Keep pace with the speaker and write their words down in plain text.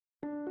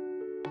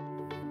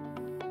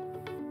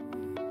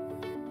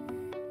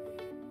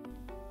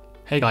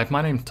Hey guys,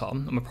 my name's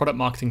Tom. I'm a product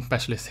marketing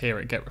specialist here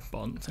at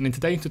GetResponse, and in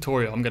today's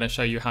tutorial I'm going to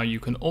show you how you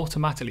can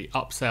automatically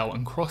upsell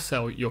and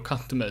cross-sell your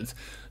customers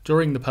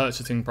during the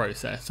purchasing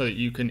process so that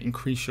you can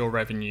increase your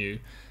revenue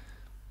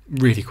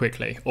really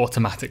quickly,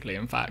 automatically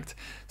in fact.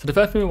 So the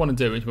first thing we want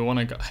to do is we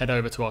want to head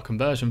over to our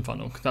conversion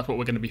funnel, because that's what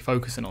we're going to be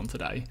focusing on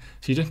today.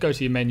 So you just go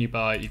to your menu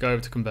bar, you go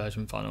over to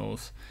conversion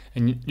funnels,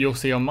 and you'll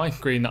see on my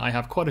screen that I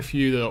have quite a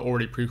few that are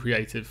already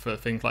pre-created for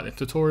things like this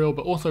tutorial,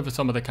 but also for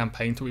some of the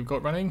campaigns that we've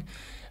got running.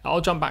 I'll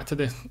jump back to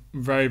this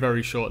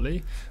very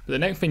shortly, but the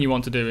next thing you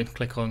want to do is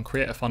click on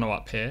create a funnel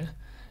up here.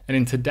 And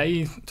in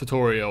today's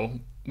tutorial,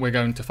 we're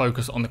going to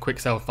focus on the quick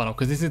sales funnel,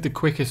 because this is the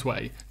quickest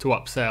way to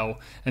upsell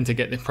and to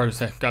get this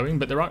process going.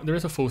 But there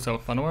is a full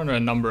sales funnel and a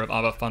number of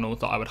other funnels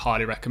that I would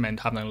highly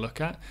recommend having a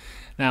look at.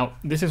 Now,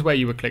 this is where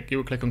you would click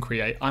on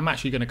create. I'm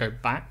actually going to go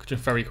back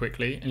just very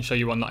quickly and show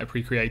you one that I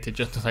pre-created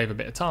just to save a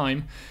bit of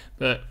time.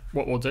 But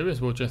what we'll do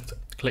is we'll just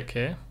click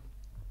here.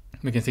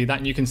 We can see that,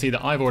 and you can see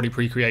that I've already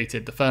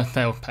pre-created the first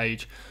sales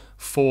page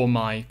for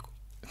my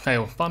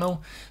sales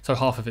funnel, so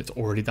half of it's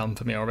already done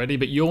for me already.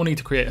 But you'll need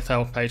to create a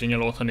sales page, and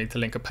you'll also need to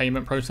link a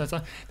payment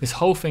processor. This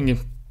whole thing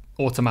is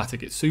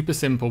automatic, it's super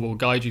simple, we'll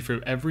guide you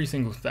through every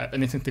single step,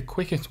 and this is the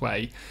quickest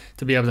way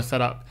to be able to set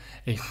up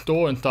a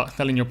store and start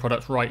selling your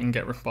products right in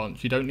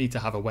GetResponse. You don't need to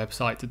have a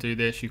website to do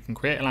this. You can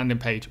create a landing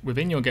page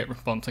within your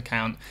GetResponse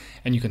account,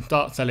 and you can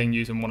start selling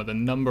using one of the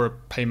number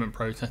of payment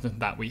processors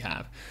that we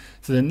have.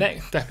 So the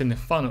next step in this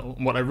funnel,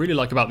 and what I really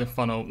like about this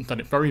funnel, is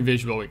that it's very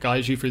visual. It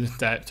guides you through the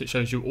steps, it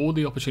shows you all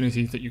the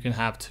opportunities that you can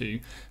have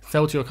to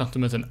sell to your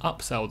customers and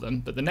upsell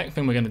them. But the next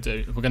thing we're going to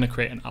do is we're going to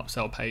create an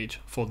upsell page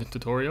for this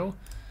tutorial.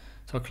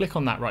 So I'll click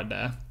on that right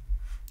there,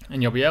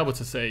 and you'll be able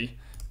to see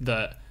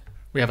that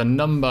we have a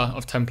number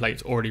of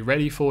templates already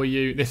ready for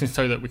you. This is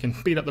so that we can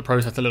speed up the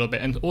process a little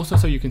bit, and also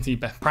so you can see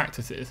best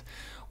practices.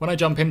 When I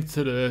jump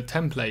into the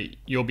template,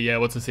 you'll be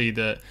able to see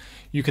that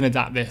you can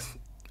adapt this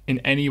in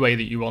any way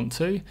that you want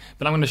to,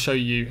 but I'm going to show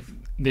you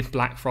this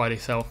Black Friday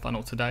sale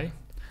funnel today. And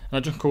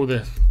I'll just call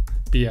this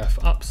BF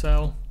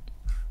Upsell.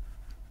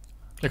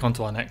 Click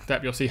onto our next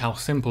step. You'll see how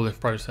simple this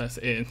process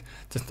is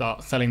to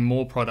start selling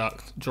more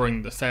products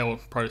during the sales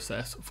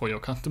process for your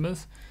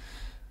customers.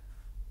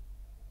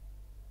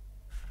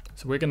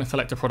 So we're going to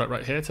select a product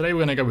right here. Today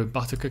we're going to go with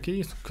butter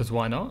cookies, because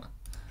why not?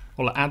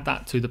 We'll add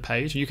that to the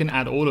page. You can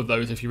add all of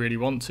those if you really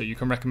want to. You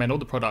can recommend all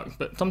the products,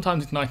 but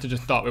sometimes it's nice to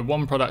just start with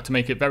one product to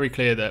make it very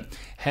clear that,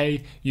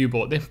 hey, you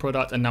bought this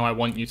product and now I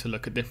want you to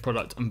look at this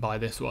product and buy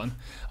this one.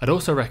 I'd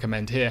also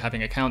recommend here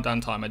having a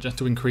countdown timer just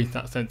to increase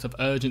that sense of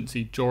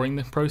urgency during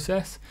this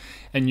process.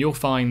 And you'll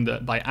find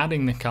that by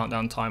adding the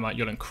countdown timer,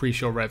 you'll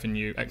increase your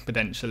revenue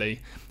exponentially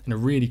in a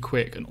really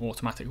quick and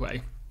automatic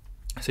way.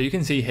 So you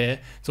can see here,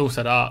 it's all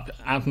set up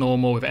as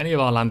normal with any of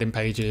our landing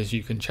pages.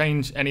 You can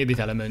change any of these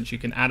elements, you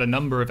can add a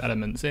number of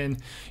elements in,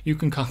 you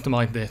can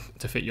customize this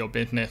to fit your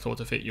business or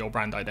to fit your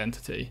brand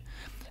identity.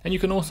 And you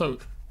can also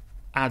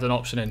add an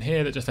option in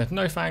here that just says,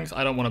 no thanks,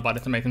 I don't want to buy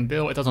this amazing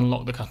deal. It doesn't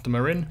lock the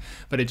customer in,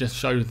 but it just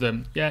shows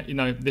them, yeah, you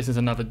know, this is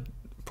another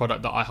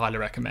product that I highly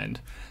recommend.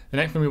 The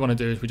next thing we want to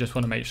do is we just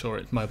want to make sure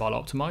it's mobile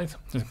optimized.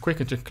 So it's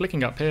quick as just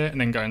clicking up here and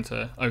then going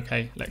to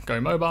OK, let's go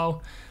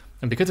mobile.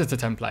 And because it's a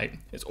template,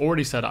 it's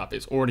already set up,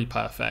 it's already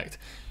perfect.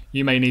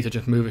 You may need to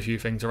just move a few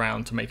things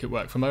around to make it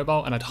work for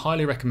mobile, and I'd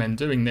highly recommend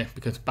doing this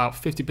because about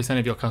 50%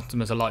 of your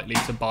customers are likely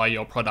to buy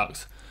your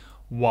products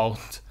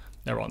whilst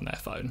they're on their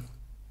phone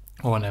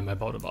or on their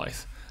mobile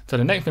device. So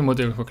the next thing we'll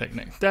do is we'll click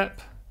next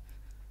step.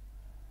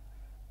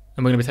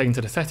 And we're going to be taken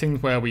to the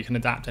settings where we can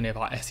adapt any of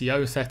our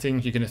SEO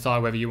settings. You can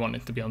decide whether you want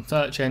it to be on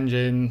search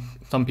engine.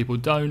 Some people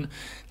don't.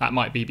 That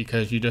might be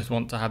because you just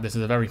want to have this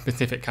as a very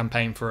specific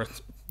campaign for a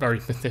very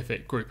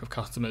specific group of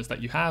customers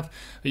that you have.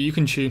 But you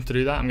can choose to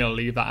do that. I'm going to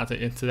leave that as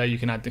it is today. You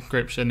can add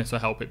description. This will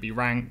help it be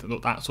ranked,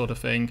 that sort of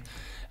thing.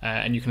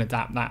 And you can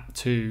adapt that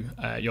to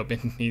your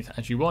business needs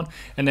as you want.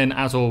 And then,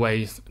 as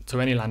always,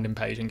 to any landing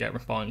page and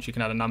GetResponse, you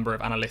can add a number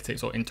of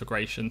analytics or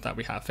integrations that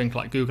we have. Things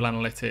like Google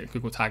Analytics,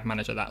 Google Tag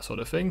Manager, that sort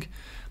of thing.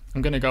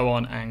 I'm going to go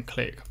on and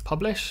click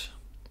Publish.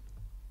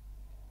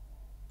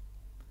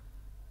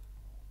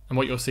 And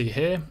what you'll see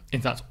here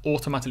is that's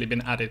automatically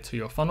been added to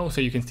your funnel,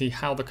 so you can see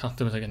how the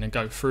customers are going to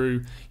go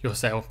through your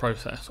sales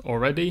process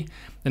already.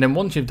 And then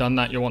once you've done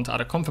that, you'll want to add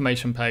a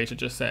confirmation page that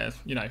just says,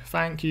 you know,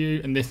 thank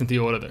you, and this is the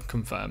order that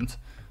confirmed.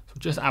 So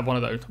just add one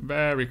of those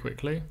very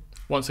quickly.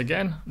 Once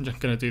again, I'm just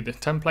going to do this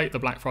template, the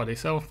Black Friday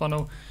sales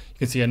funnel. You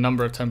can see a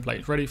number of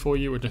templates ready for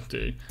you. We'll just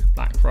do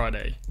Black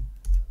Friday,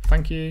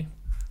 thank you.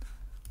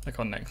 Click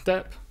on next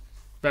step.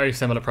 Very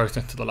similar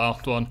process to the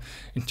last one.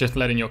 It's just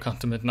letting your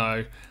customers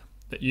know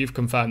that you've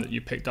confirmed that you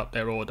picked up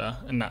their order,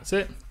 and that's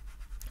it.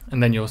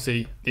 And then you'll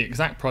see the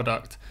exact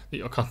product that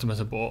your customers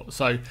have bought.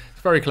 So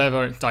it's very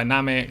clever, it's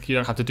dynamic, you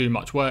don't have to do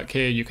much work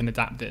here. You can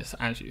adapt this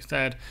as you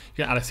said.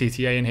 You can add a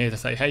CTA in here to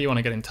say, hey, you want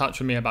to get in touch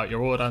with me about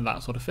your order,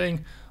 that sort of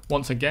thing.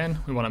 Once again,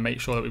 we want to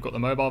make sure that we've got the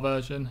mobile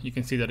version. You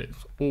can see that it's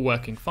all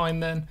working fine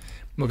then.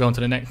 We'll go on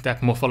to the next step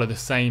and we'll follow the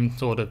same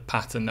sort of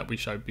pattern that we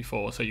showed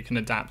before. So you can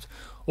adapt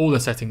all the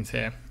settings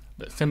here,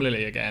 but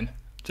similarly again,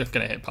 just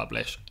going to hit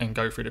publish and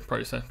go through the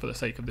process for the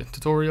sake of this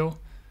tutorial.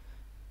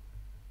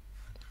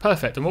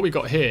 Perfect, and what we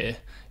got here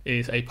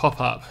is a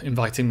pop-up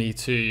inviting me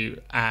to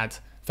add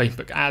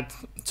Facebook ads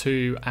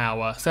to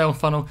our sales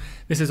funnel.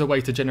 This is a way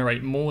to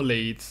generate more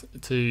leads,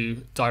 to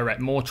direct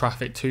more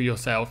traffic to your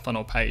sales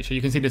funnel page. So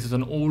you can see this is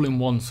an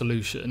all-in-one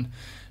solution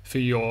for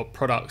your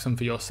products and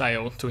for your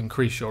sales to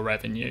increase your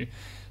revenue.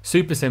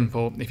 Super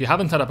simple. If you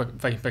haven't set up a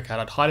Facebook ad,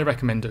 I'd highly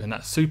recommend doing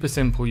that. Super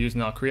simple using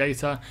our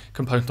creator. You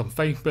can post on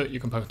Facebook, you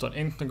can post on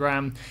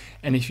Instagram.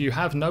 And if you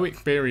have no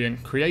experience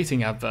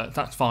creating adverts,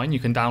 that's fine. You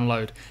can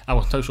download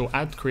our social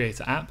ad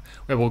creator app,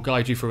 where we'll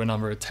guide you through a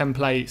number of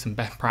templates and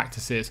best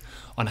practices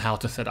on how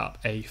to set up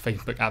a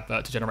Facebook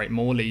advert to generate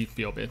more leads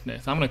for your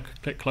business. I'm going to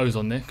click close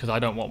on this because I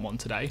don't want one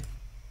today.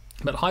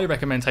 But I highly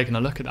recommend taking a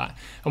look at that.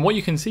 And what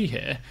you can see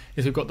here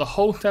is we've got the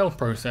whole sales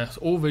process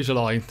all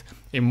visualized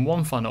in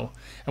one funnel.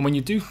 And when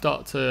you do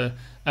start to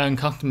earn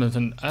customers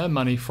and earn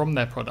money from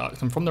their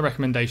products and from the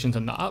recommendations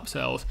and the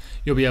upsells,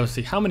 you'll be able to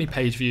see how many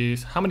page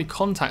views, how many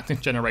contacts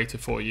it's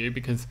generated for you,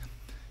 because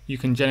you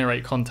can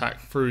generate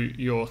contact through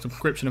your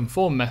subscription and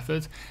form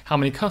methods, how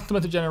many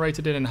customers are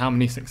generated in, and how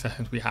many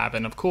successes we have.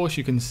 And of course,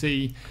 you can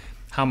see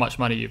how much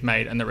money you've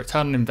made and the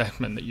return on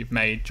investment that you've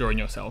made during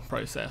your sales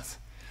process.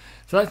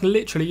 So that's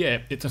literally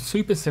it. It's a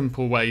super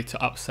simple way to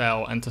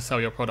upsell and to sell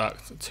your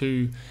product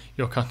to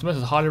your customers.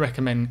 I highly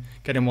recommend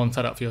getting one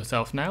set up for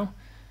yourself now.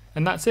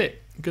 And that's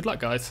it. Good luck,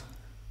 guys.